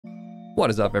What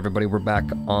is up, everybody? We're back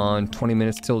on 20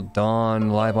 minutes till dawn,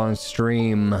 live on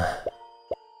stream.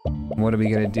 What are we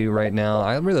gonna do right now?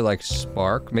 I really like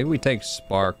Spark. Maybe we take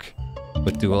Spark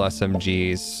with dual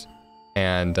SMGs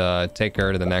and take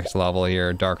her to the next level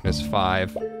here. Darkness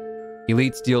 5.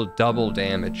 Elites deal double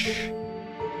damage.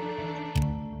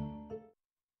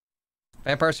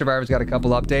 Vampire Survivor's got a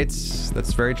couple updates.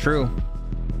 That's very true.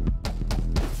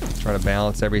 Trying to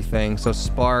balance everything. So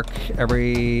Spark,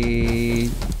 every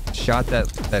shot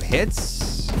that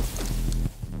hits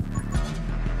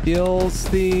deals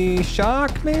the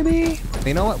shock, maybe?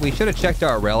 You know what? We should have checked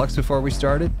our relics before we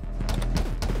started. I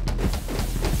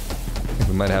think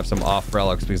we might have some off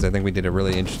relics because I think we did a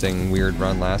really interesting, weird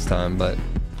run last time, but...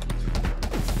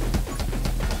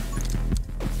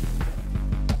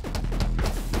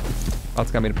 Oh,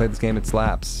 it's got me to play this game, it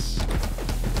slaps.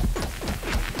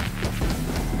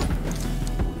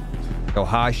 Go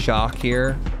high shock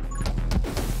here.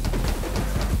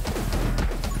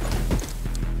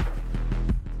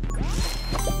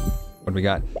 What do we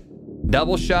got?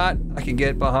 Double shot. I could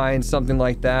get behind something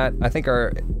like that. I think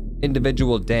our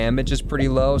individual damage is pretty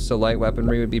low, so light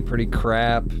weaponry would be pretty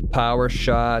crap. Power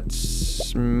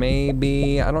shots,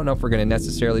 maybe. I don't know if we're going to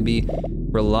necessarily be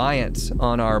reliant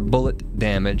on our bullet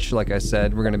damage. Like I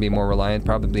said, we're going to be more reliant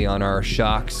probably on our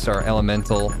shocks, our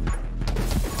elemental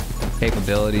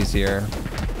capabilities here.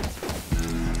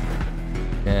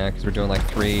 Yeah, because we're doing like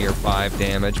 3 or 5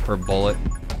 damage per bullet.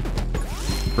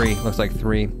 3, looks like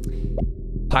 3.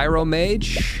 Pyro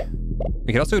Mage.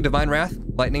 We can also do Divine Wrath,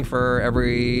 lightning for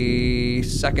every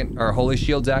second our Holy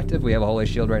Shield's active. We have a Holy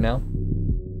Shield right now.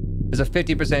 There's a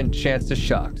 50% chance to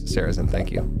shock. Sarazen,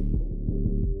 thank you.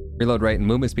 Reload rate and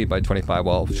movement speed by 25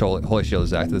 while Holy Shield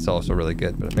is active. That's also really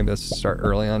good, but maybe let's start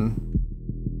early on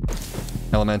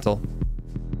Elemental.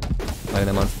 Lighting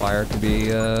them on fire could be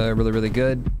really, really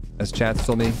good. As chat's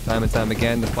told me time and time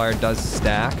again, the fire does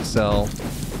stack, so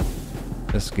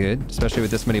that's good. Especially with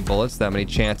this many bullets, that many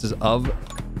chances of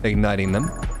igniting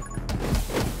them.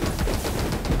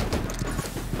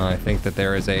 I think that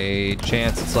there is a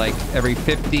chance it's like every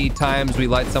 50 times we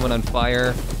light someone on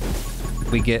fire,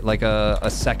 we get like a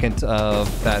second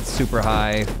of that super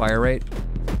high fire rate.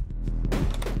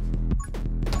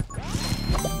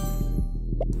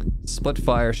 Split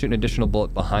fire, shoot an additional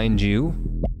bullet behind you.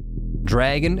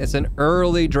 Dragon, it's an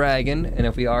early dragon, and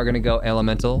if we are going to go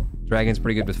elemental, dragon's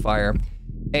pretty good with fire.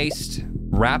 Haste,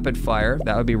 rapid fire,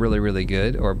 that would be really, really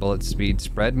good. Or bullet speed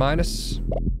spread minus.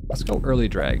 Let's go early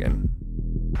dragon.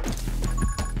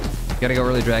 Gotta go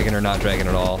early dragon or not dragon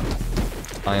at all.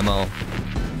 IMO.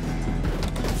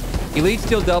 Elites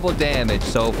deal double damage,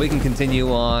 so if we can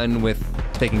continue on with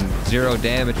taking 0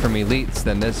 damage from elites,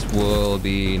 then this will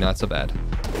be not so bad.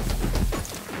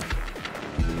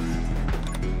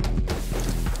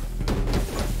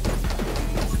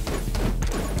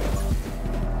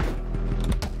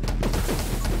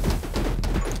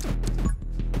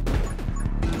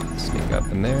 Sneak up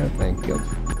in there, thank you.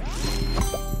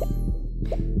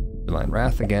 Divine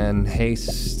Wrath again,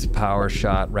 haste, power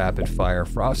shot, rapid fire,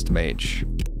 Frost Mage.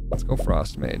 Let's go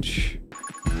Frost Mage.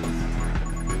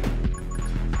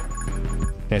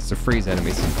 Chance to freeze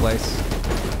enemies in place.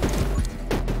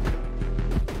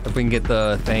 If we can get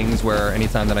the things where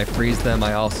anytime that I freeze them,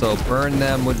 I also burn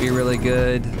them would be really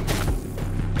good.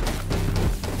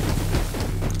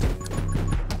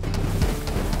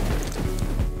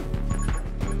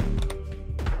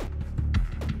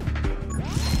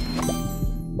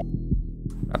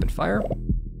 Rapid fire.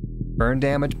 Burn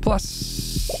damage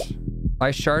plus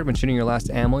Ice Shard. When shooting your last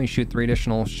ammo, you shoot 3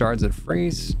 additional shards that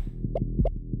freeze.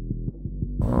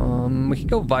 We could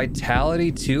go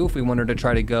Vitality too if we wanted to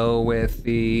try to go with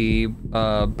the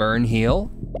burn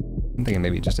heal. I'm thinking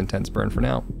maybe just intense burn for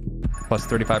now. Plus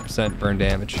 35% burn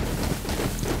damage.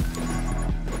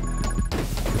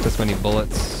 With this many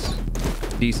bullets,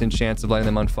 decent chance of lighting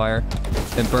them on fire.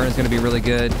 And burn is going to be really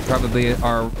good. Probably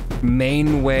our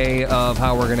main way of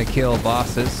how we're going to kill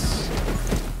bosses.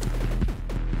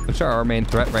 Which are our main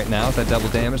threat right now, is that double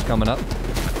damage coming up.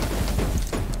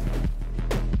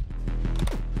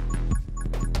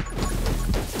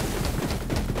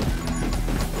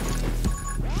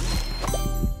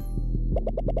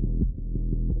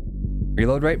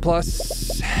 Reload rate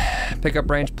plus, pickup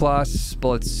range plus,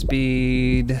 bullet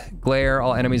speed, glare,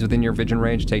 all enemies within your vision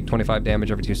range take 25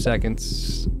 damage every 2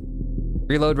 seconds.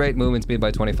 Reload rate, movement speed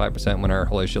by 25% when our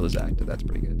Holy Shield is active. That's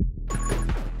pretty good.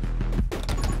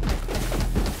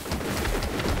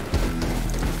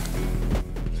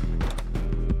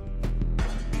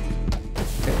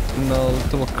 Getting a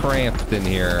little cramped in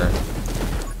here.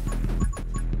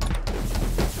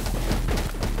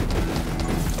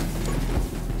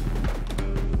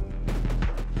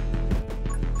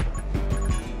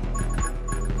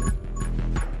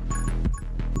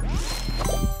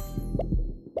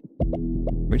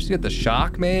 damage. You get the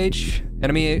shock mage.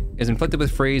 Enemy is inflicted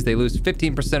with freeze. They lose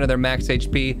 15% of their max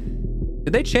HP.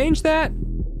 Did they change that?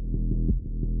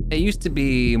 It used to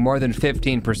be more than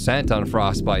 15% on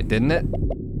frostbite, didn't it?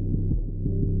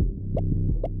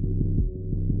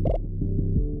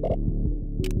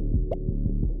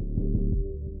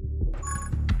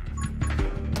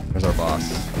 There's our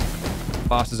boss.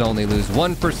 Bosses only lose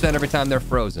 1% every time they're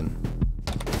frozen.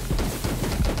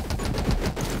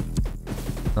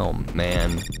 Oh,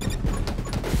 man.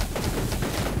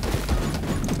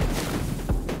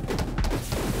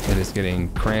 It is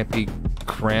getting crampy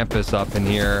Krampus up in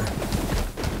here.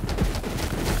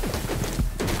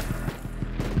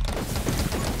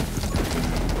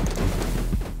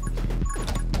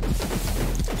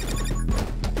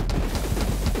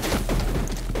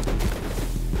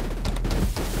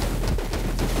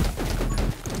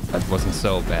 That wasn't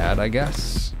so bad, I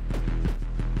guess.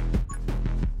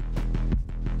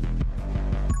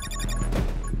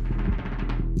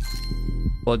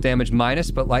 Bullet damage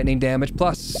minus, but lightning damage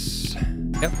plus.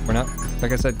 Yep, we're not,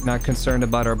 like I said, not concerned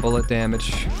about our bullet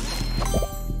damage.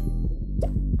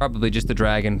 Probably just the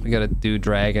dragon. We gotta do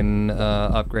dragon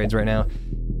upgrades right now.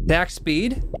 Attack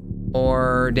speed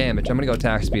or damage? I'm gonna go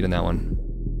attack speed on that one.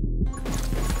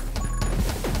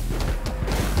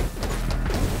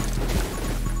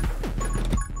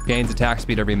 Gains attack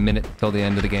speed every minute till the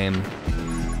end of the game.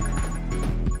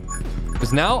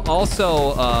 There's now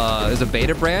also, there's a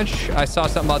beta branch. I saw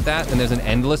something about that, and there's an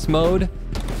endless mode.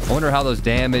 I wonder how those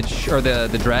damage, or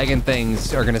the dragon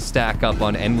things are gonna stack up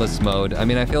on endless mode. I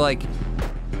mean, I feel like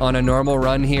on a normal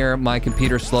run here, my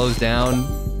computer slows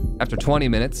down after 20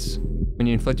 minutes. When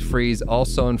you inflict freeze,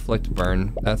 also inflict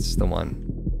burn. That's the one.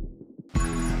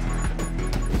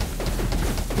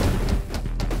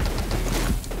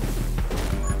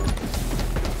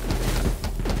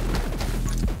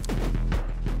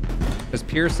 Does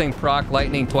piercing proc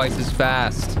lightning twice as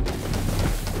fast?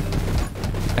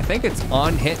 I think it's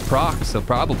on hit proc, so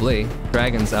probably.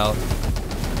 Dragon's out.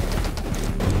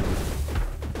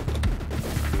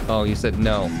 Oh, you said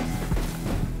no.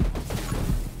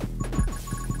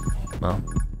 Well,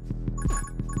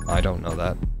 I don't know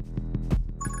that.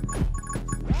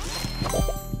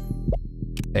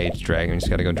 Mage dragon, just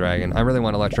gotta go dragon. I really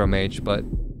want electro mage, but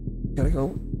gotta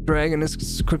go dragon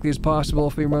as quickly as possible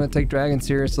if we want to take dragon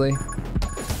seriously.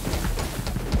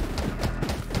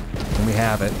 And we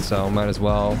have it, so might as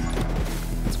well.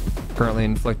 It's currently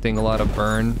inflicting a lot of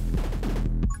burn.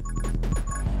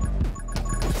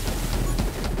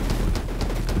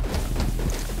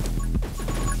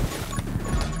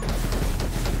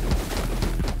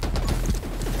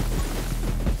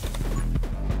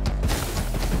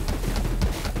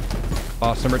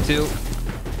 Boss number 2.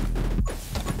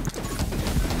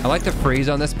 I like to freeze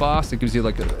on this boss. It gives you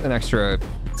like an extra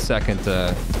second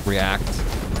to react.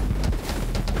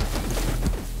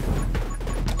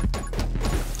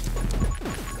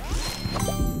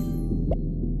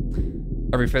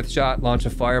 Every 5th shot, launch a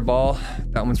fireball.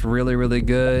 That one's really, really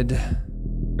good.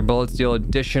 Your bullets deal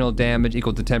additional damage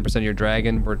equal to 10% of your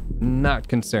dragon. We're not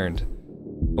concerned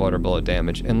about our bullet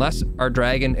damage. Unless our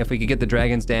dragon, if we could get the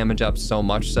dragon's damage up so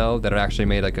much so that it actually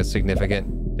made like a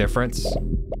significant difference.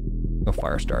 No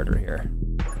fire starter here.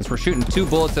 Because we're shooting 2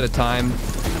 bullets at a time.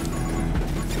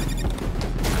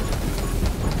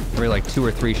 Every like 2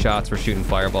 or 3 shots, we're shooting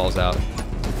fireballs out.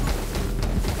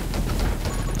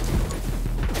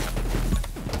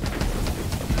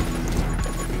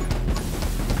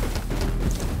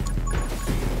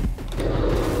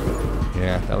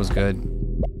 Yeah, that was good.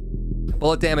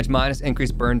 Bullet damage minus,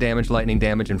 increased burn damage, lightning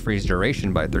damage, and freeze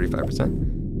duration by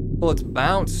 35%. Bullets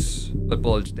bounce, but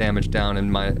bullet damage down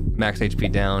and my max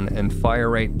HP down, and fire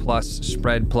rate plus,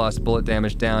 spread plus, bullet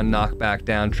damage down, knockback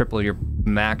down, triple your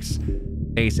max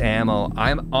base ammo.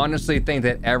 I'm honestly think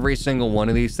that every single one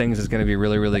of these things is going to be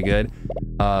really, really good.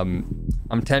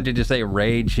 I'm tempted to say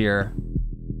rage here,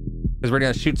 because we're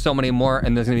going to shoot so many more,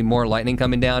 and there's going to be more lightning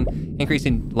coming down.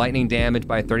 Increasing lightning damage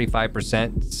by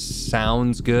 35%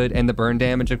 sounds good, and the burn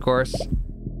damage, of course.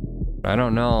 I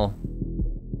don't know.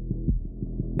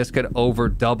 This could over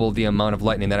double the amount of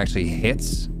lightning that actually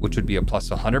hits, which would be a plus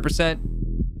 100%.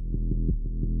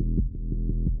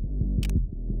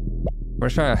 We're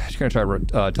just gonna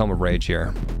try Tome of Rage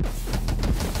here.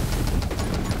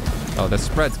 Oh, the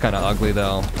spread's kind of ugly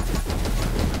though.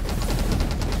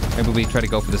 Maybe we try to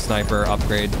go for the sniper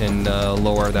upgrade and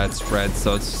lower that spread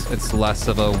so it's less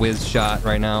of a whiz shot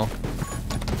right now.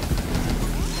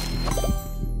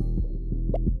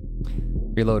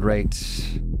 Reload rate.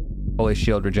 Holy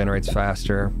shield regenerates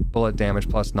faster. Bullet damage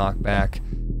plus knockback.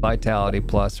 Vitality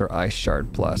plus or ice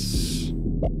shard plus.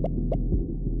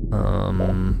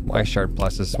 Ice Shard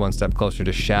Plus is one step closer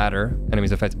to Shatter.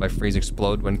 Enemies affected by freeze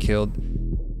explode when killed.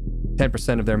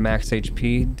 10% of their max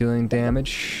HP dealing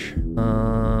damage.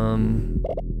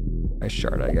 Ice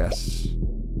Shard, I guess.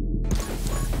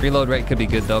 Reload rate could be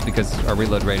good though, because our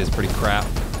reload rate is pretty crap.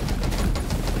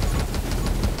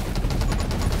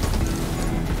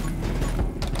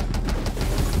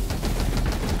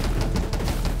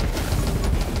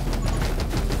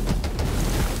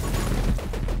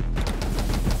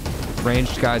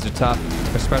 Ranged guys are tough.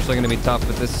 Especially going to be tough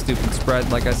with this stupid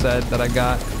spread, like I said, that I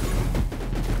got.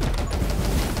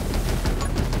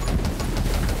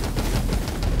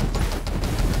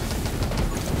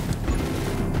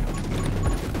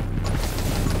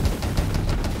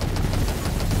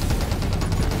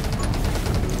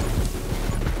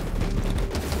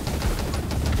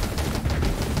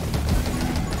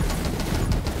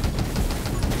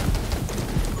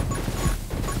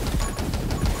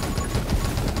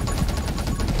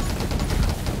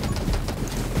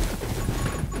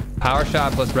 Power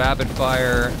shot plus rapid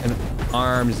fire and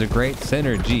arms is a great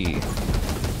synergy.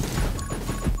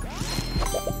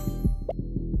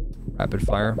 Rapid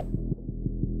fire.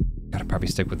 Gotta probably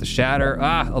stick with the shatter.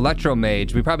 Ah, electro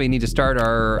mage. We probably need to start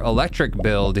our electric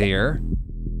build here.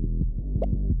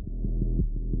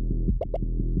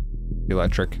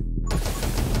 Electric.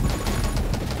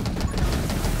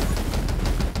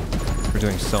 We're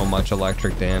doing so much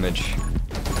electric damage.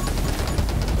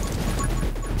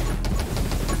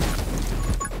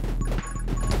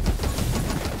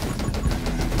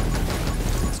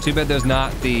 Too bad there's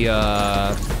not the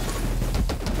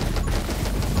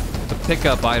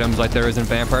pickup items like there is in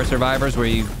Vampire Survivors, where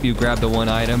you grab the one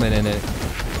item and then it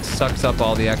sucks up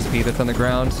all the XP that's on the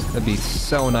ground. That'd be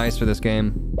so nice for this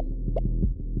game.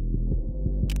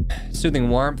 Soothing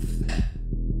Warmth.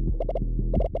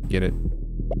 Get it.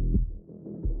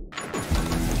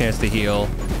 Chance to heal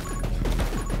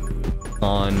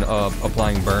on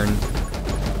applying burn.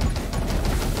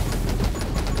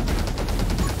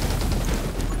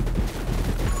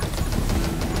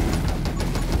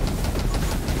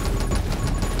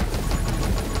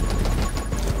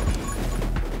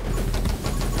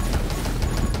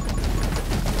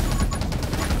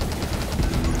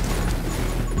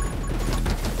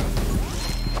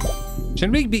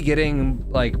 Shouldn't we be getting,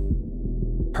 like,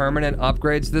 permanent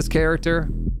upgrades to this character?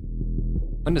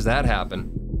 When does that happen?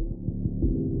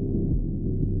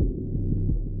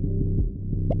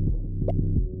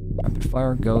 Rapid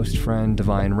fire, ghost friend,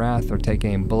 divine wrath, or take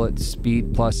aim bullet,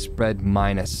 speed plus spread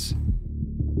minus.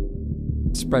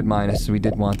 Spread minus, we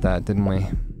did want that, didn't we?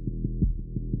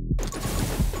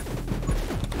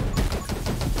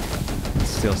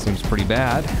 Still seems pretty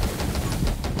bad.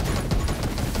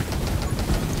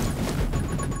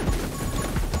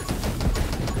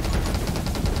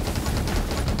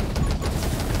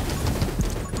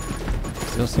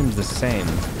 Still seems the same.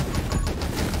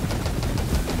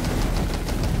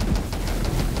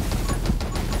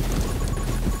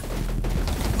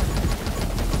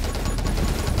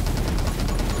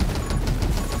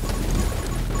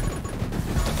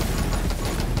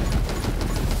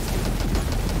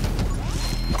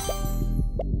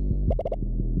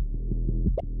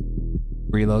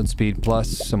 Reload speed plus,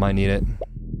 so might need it.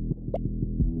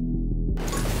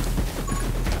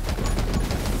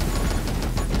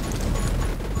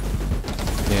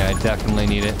 Yeah, I definitely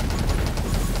need it.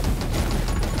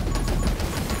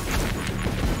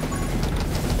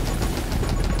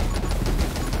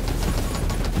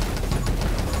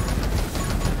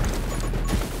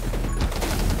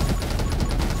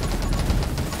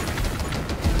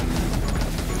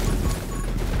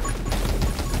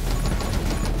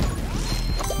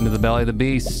 Into the belly of the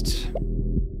beast.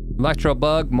 Electro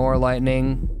bug, more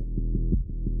lightning.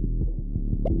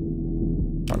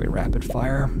 Probably rapid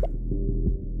fire.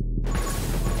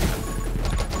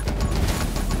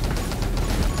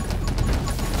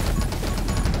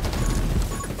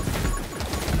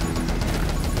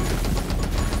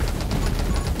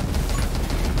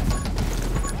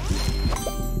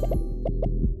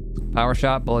 Power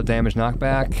shot, bullet damage,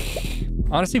 knockback.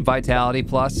 Honestly, vitality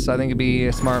plus, I think it'd be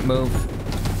a smart move.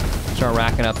 Start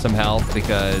racking up some health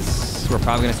because we're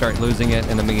probably going to start losing it,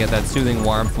 and then we get that soothing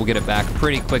warmth. We'll get it back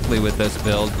pretty quickly with this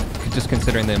build, just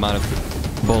considering the amount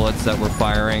of bullets that we're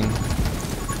firing.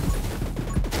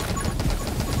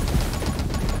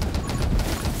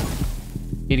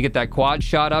 Need to get that quad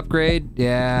shot upgrade.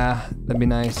 Yeah, that'd be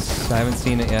nice. I haven't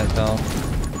seen it yet, though.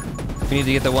 We need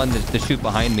to get the one to shoot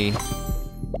behind me.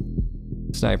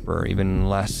 Sniper, even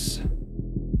less.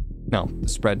 No, the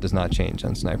spread does not change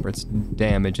on sniper. It's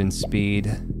damage and speed.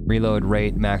 Reload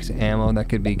rate, max ammo, that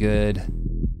could be good.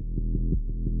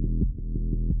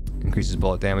 Increases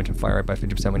bullet damage and fire rate by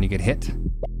 50% when you get hit.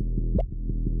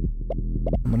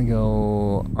 I'm gonna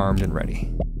go armed and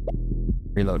ready.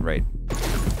 Reload rate.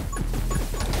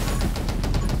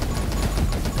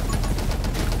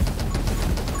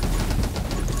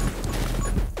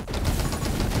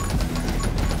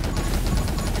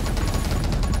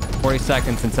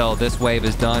 Seconds until this wave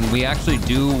is done. We actually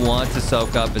do want to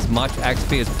soak up as much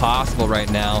XP as possible right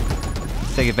now.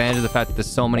 Take advantage of the fact that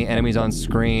there's so many enemies on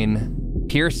screen.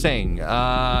 Piercing.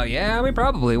 Yeah, we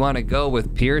probably want to go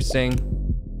with piercing.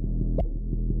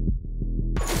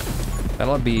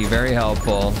 That'll be very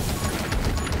helpful.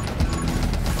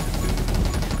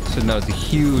 Should notice a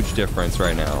huge difference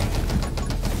right now.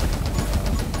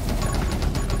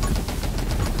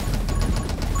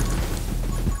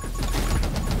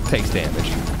 Takes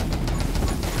damage.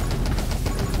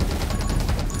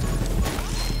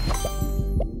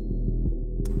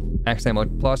 Max ammo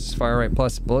plus, fire rate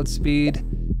plus, bullet speed.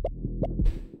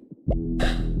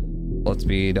 Bullet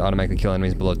speed automatically kill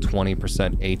enemies below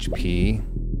 20% HP.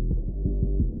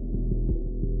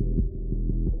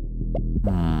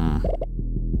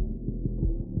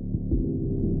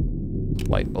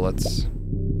 Light bullets.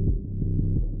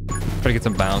 Try to get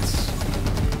some bounce.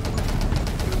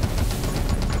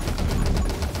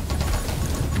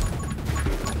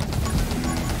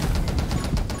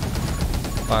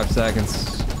 Five seconds.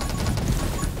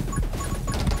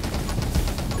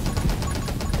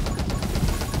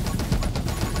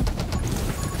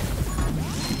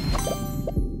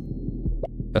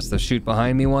 That's the shoot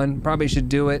behind me one. Probably should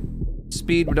do it.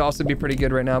 Speed would also be pretty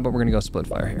good right now, but we're gonna go split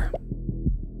fire here.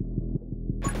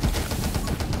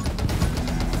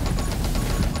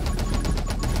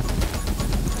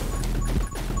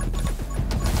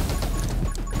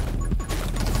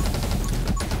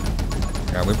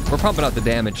 We're pumping out the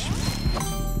damage.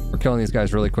 We're killing these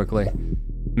guys really quickly.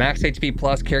 Max HP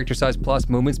plus, character size plus,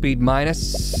 movement speed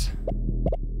minus.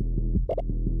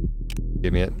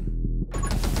 Give me it.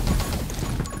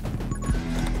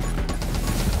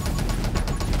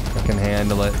 I can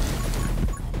handle it.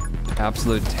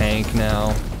 Absolute tank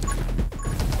now.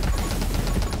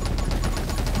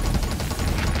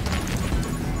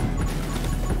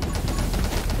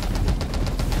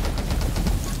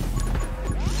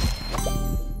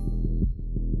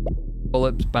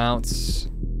 Bullets bounce.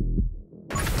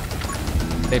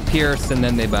 They pierce and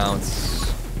then they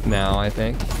bounce. Now, I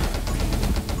think.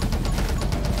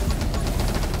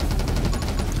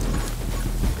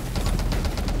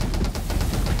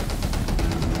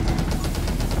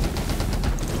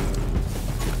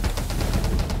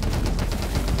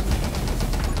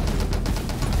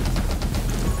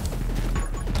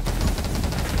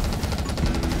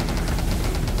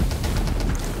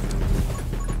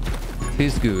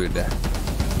 Is good.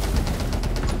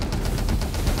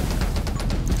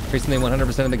 Recently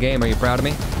 100% of the game. Are you proud of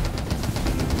me?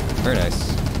 Very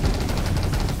nice.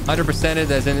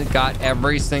 100%ed as in it got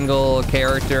every single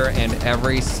character and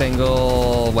every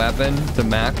single weapon to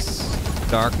max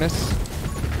darkness.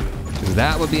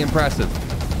 That would be impressive.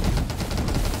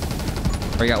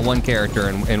 Or you got one character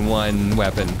and one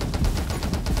weapon.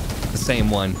 The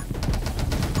same one.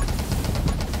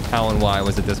 How and why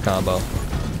was it this combo?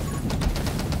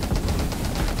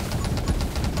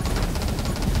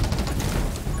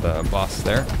 The boss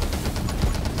there.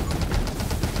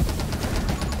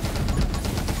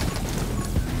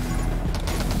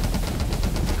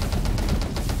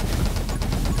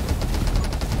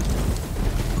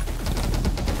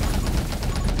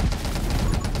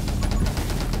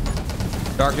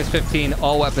 Darkness 15,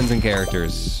 all weapons and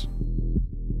characters.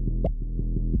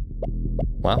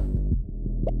 Wow.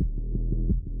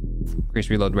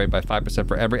 Increase reload rate by 5%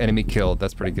 for every enemy killed.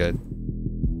 That's pretty good.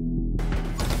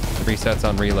 Resets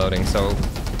on reloading, so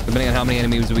depending on how many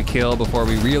enemies we kill before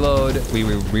we reload, we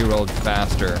reload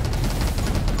faster.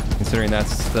 Considering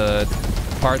that's the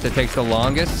part that takes the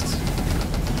longest.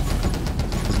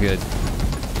 It's good.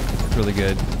 It's really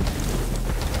good.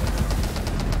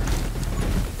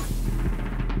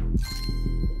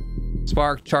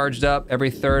 Spark charged up. Every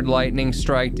third lightning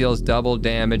strike deals double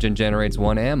damage and generates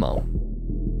 1 ammo.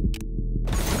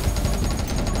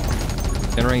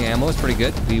 Generating ammo is pretty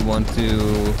good. We want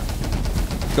to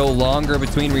go longer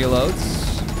between reloads.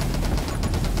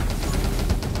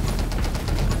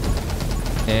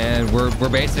 And we're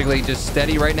basically just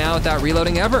steady right now without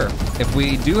reloading ever. If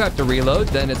we do have to reload,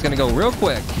 then it's gonna go real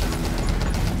quick.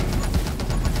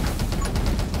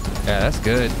 Yeah, that's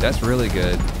good. That's really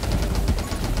good.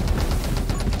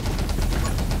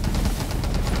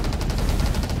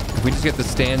 If we just get the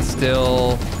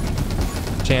standstill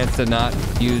chance to not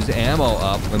use ammo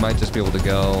up, we might just be able to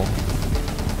go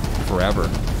forever.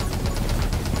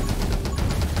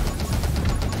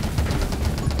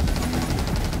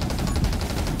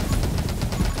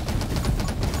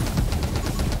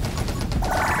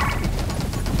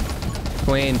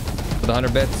 Queen with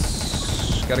 100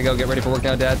 bits. Gotta go get ready for work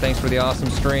now, Dad. Thanks for the awesome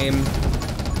stream.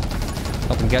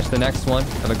 Hope you catch the next one.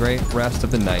 Have a great rest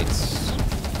of the night.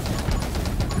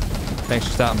 Thanks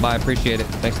for stopping by. Appreciate it.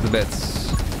 Thanks for the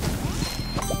bits.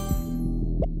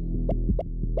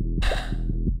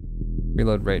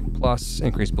 Reload rate plus.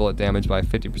 Increase bullet damage by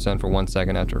 50% for 1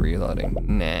 second after reloading.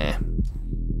 Nah.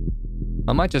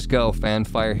 I might just go fan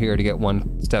fire here to get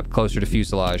one step closer to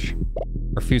fuselage.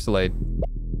 Or fusillade.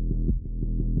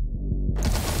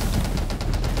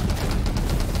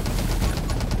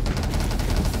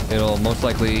 It'll most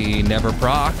likely never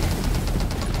proc.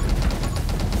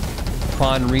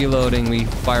 Upon reloading, we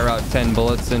fire out 10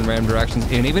 bullets in random directions.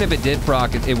 And even if it did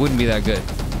proc, it wouldn't be that good.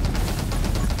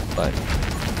 But,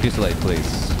 fusillade,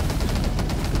 please.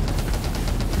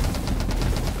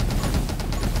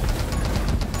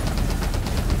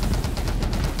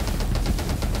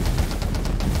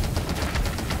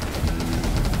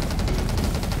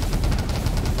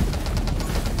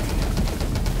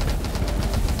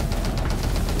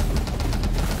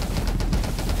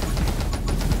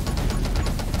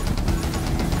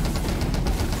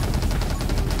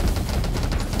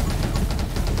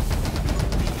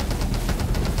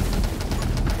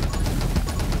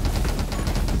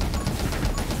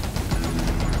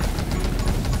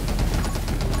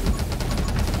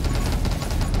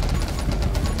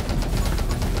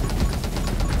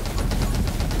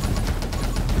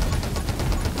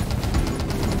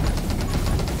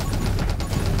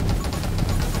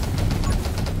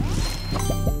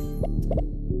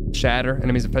 Shatter.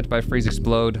 Enemies affected by freeze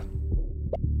explode.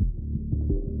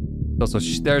 Also,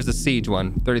 there's the siege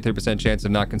one. 33% chance of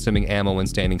not consuming ammo when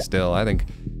standing still. I think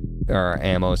our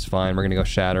ammo is fine. We're gonna go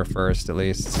shatter first, at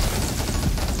least.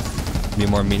 Be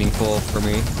more meaningful for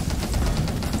me.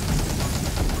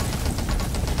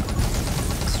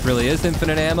 This really is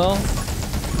infinite ammo.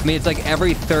 I mean, it's like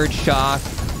every third shot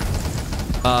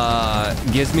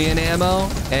gives me an ammo,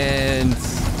 and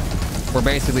we're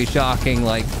basically shocking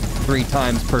like 3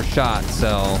 times per shot,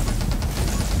 so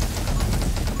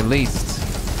at least.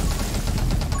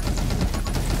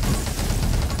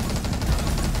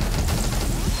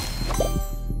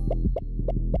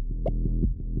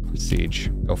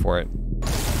 Siege, go for it.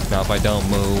 Now if I don't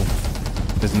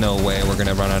move, there's no way we're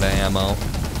gonna run out of ammo.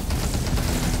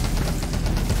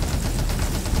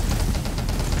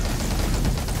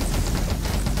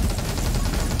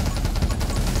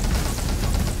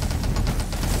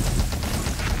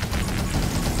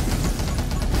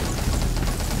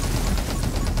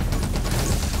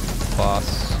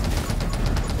 Boss.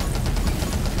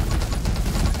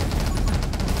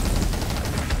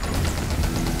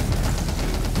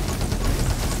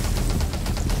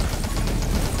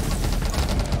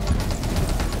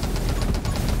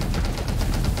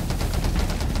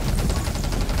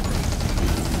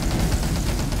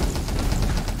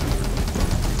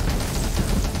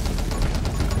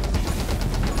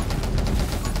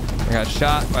 I got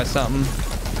shot by something.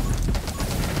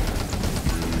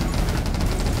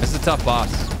 This is a tough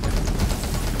boss.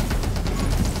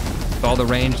 With all the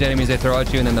ranged enemies they throw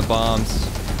at you and then the bombs.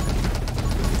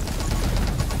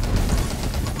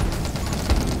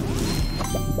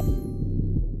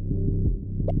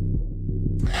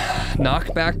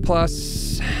 Knockback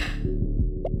plus.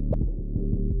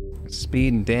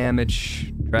 Speed and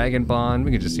damage. Dragon Bond.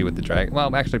 We can just see what the dragon...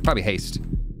 Well, actually, probably haste.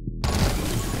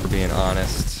 For being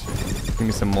honest. Give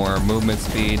me some more movement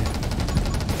speed.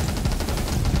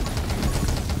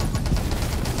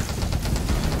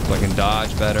 So I can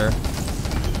dodge better.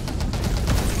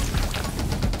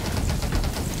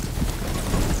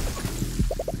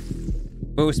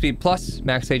 Move speed plus,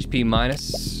 max HP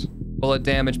minus, bullet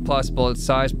damage plus, bullet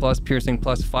size plus, piercing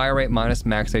plus, fire rate minus,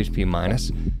 max HP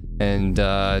minus, and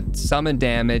summon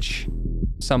damage,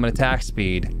 summon attack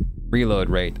speed, reload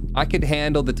rate. I could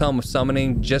handle the Tome of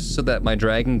Summoning just so that my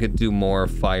dragon could do more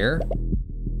fire,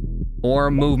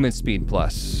 or movement speed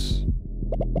plus.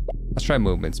 Let's try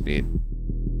movement speed.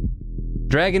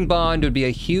 Dragon Bond would be a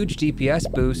huge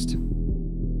DPS boost.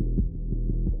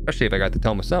 Especially if I got the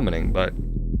Tome of Summoning, but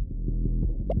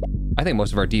I think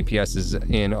most of our DPS is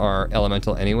in our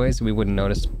elemental anyways, so we wouldn't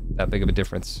notice that big of a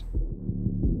difference.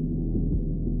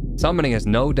 Summoning has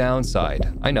no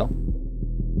downside. I know.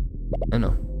 I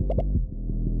know.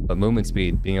 But movement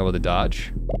speed, being able to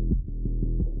dodge.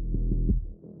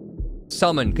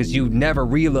 Summon, because you never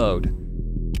reload.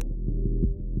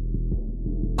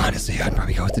 Honestly, I'd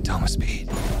probably go with the Dome of Speed.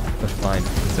 But fine,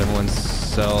 because everyone's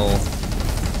so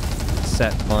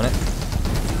set on it.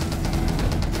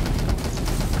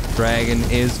 Dragon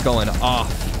is going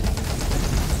off.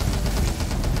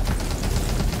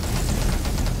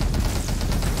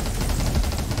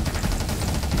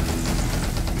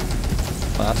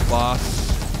 Last boss.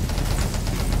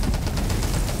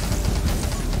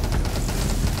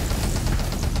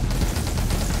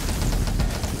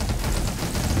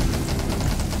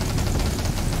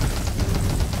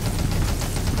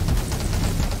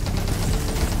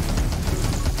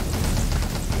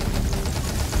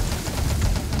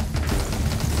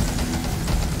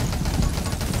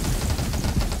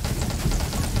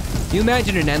 Can you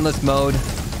imagine an endless mode?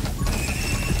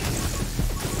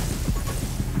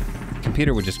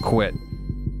 Computer would just quit.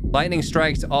 Lightning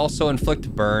strikes also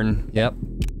inflict burn. Yep.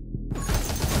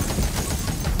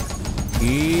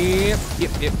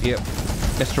 Yep.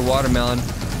 Mr. Watermelon.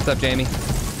 What's up, Jamie?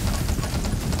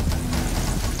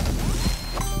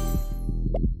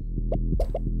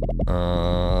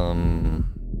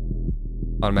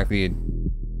 Automatically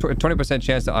 20%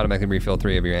 chance to automatically refill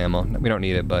 3 of your ammo. We don't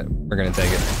need it, but we're gonna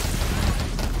take it.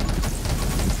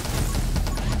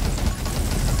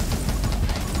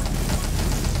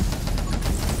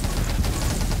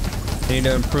 They need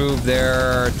to improve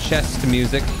their chest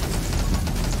music.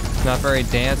 Not very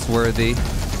dance-worthy.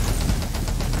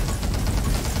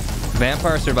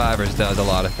 Vampire Survivors does a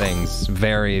lot of things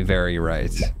very, very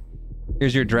right.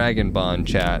 Here's your Dragon Bond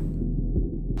chat.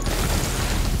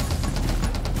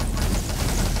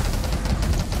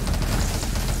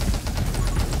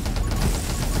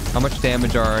 How much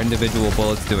damage are our individual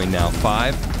bullets doing now?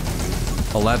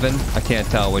 5? 11? I can't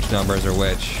tell which numbers are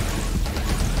which.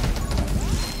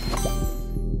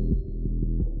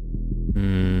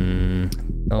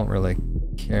 Don't really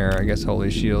care. I guess Holy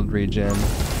Shield regen.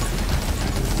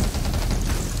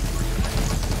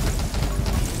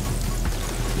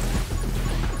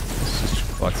 Let's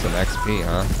just collect some XP,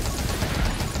 huh?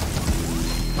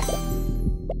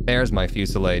 There's my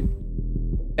Fusillade.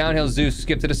 Downhill Zeus,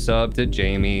 skip to the sub to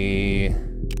Jamie.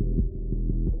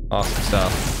 Awesome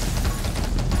stuff.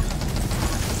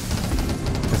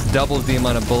 This doubles the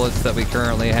amount of bullets that we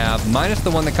currently have, minus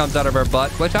the one that comes out of our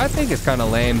butt, which I think is kind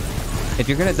of lame. If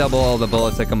you're gonna double all the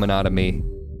bullets that coming out of me,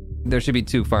 there should be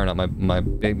 2 firing out my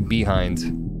big behind.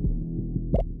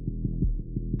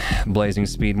 Blazing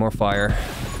speed, more fire.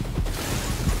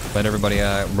 Let everybody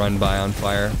run by on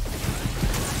fire.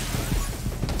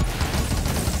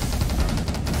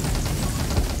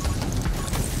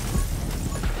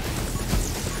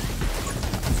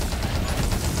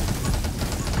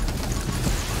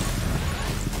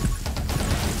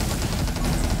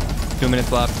 Two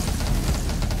minutes left.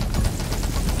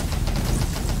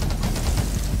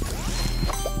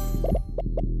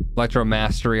 Electro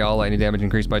Mastery, all lightning damage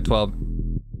increased by 12.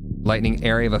 Lightning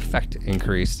area of effect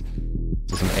increased.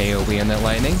 So some AoE in that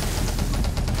lightning.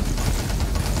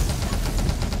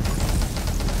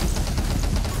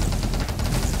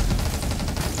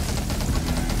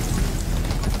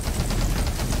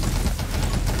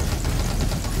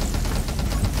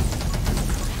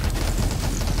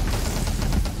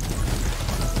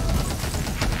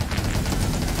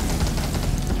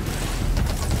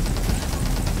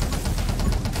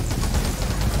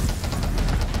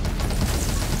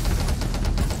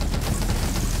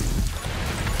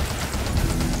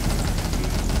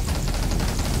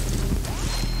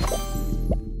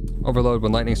 Overload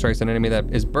when lightning strikes an enemy that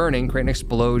is burning, create an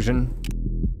explosion.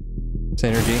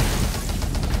 Synergy.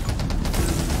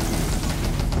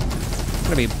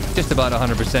 Gonna be just about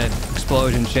 100%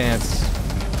 explosion chance.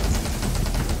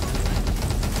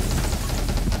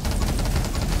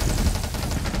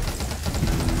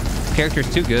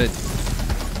 Character's too good.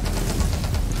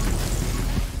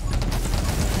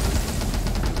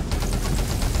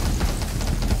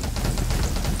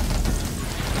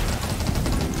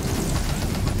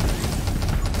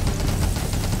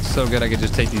 So good I could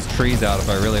just take these trees out if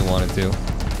I really wanted to.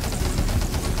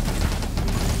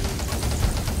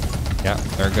 Yeah,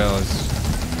 there it goes.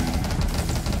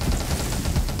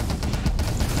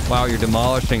 Wow, you're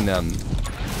demolishing them.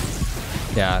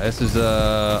 Yeah, this is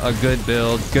a good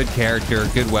build, good character,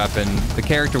 good weapon. The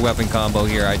character-weapon combo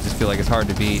here, I just feel like it's hard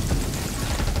to beat.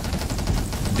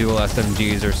 Dual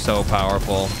SMGs are so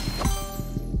powerful.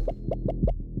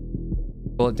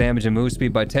 Bullet damage and move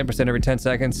speed by 10% every 10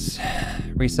 seconds.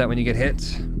 Reset when you get hit.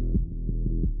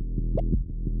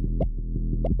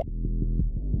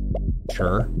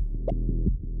 Sure.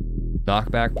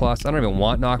 Knockback plus. I don't even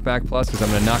want knockback plus because I'm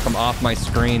going to knock them off my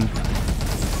screen.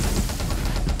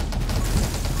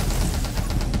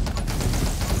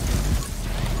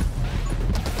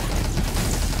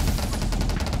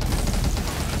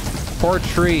 Poor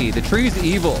tree. The tree's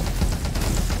evil.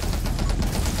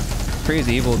 The tree is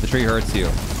evil. The tree hurts you.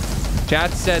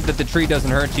 Chat said that the tree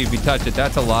doesn't hurt you if you touch it.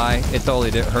 That's a lie. It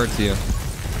totally hurts you.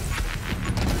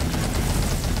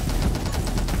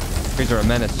 Trees are a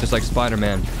menace, just like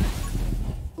Spider-Man.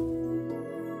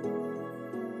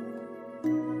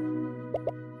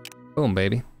 Boom,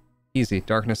 baby. Easy.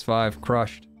 Darkness 5,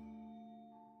 crushed.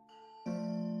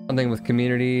 Something with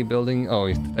community building. Oh,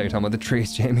 you're talking about the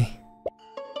trees, Jamie.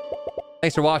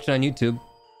 Thanks for watching on YouTube.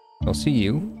 I'll see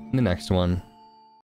you in the next one.